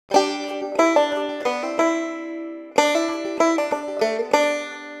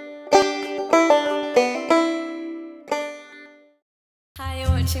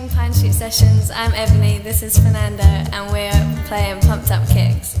Shoot Sessions. I'm Ebony, this is Fernando, and we're playing Pumped Up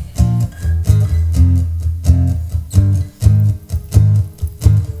Kicks.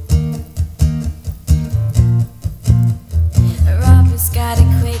 Robert's got a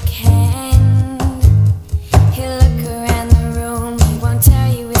quick hand. He'll look around the room, he won't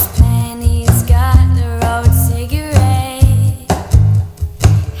tell you his plan. He's got the road cigarette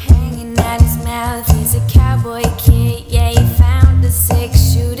hanging out his mouth. He's a cowboy kid, yeah, he found a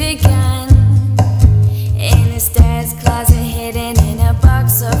 6-shooter gun in his dad's closet, hidden in a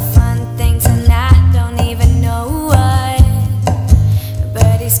box of fun things, and I don't even know what.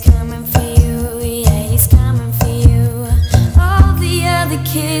 But he's coming for you, yeah, he's coming for you. All the other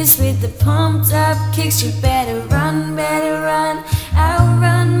kids with the pumped up kicks, you better run,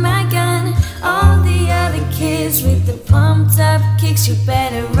 outrun my gun. All the other kids with the pumped up kicks, you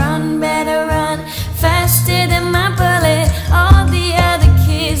better run, faster than my bullet. All the other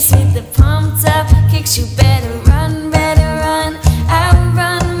kids with the pumped up kicks, you better run,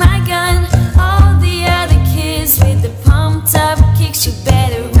 outrun my gun. All the other kids with the pumped up kicks, you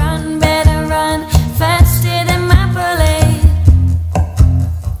better run, faster than my bullet.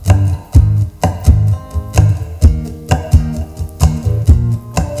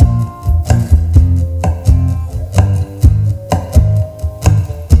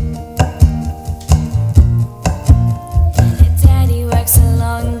 Daddy works a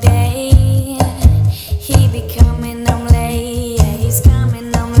long day, he be coming home late, yeah, he's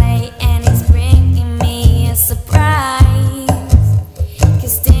coming home late, and he's bringing me a surprise.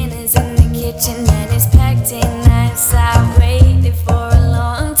 'Cause dinner's in the kitchen and it's packed in nice. I've waited for a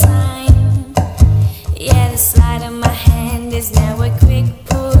long time. Yeah, the sleight of my hand is now a quick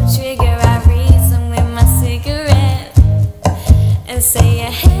pull trigger. I reason with my cigarette and say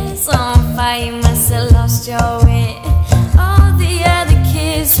your hair's on fire, you must have lost your wit. All the other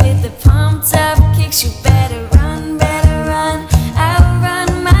kids with the pumped up kicks, you better run,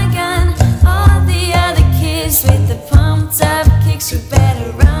 outrun my gun. All the other kids with the pumped up kicks, you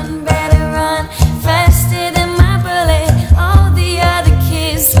better run, faster than my bullet. All the other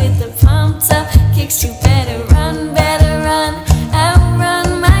kids with the pumped up kicks, you better run,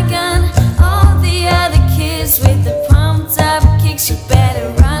 outrun my gun. All the other kids with the pumped up kicks, you better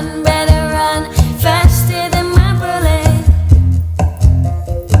run, faster than my bullet.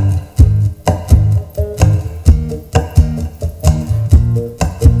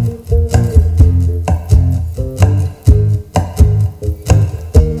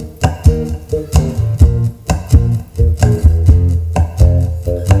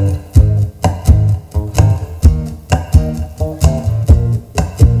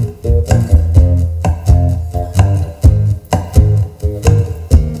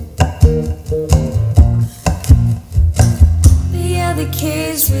 The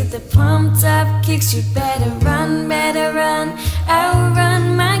kids with the pumped up kicks, you better run,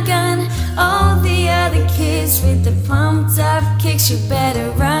 outrun my gun. All the other kids with the pumped up kicks, you better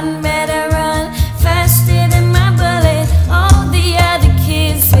run, faster than my bullet. All the other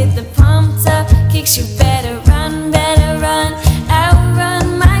kids with the pumped up kicks, you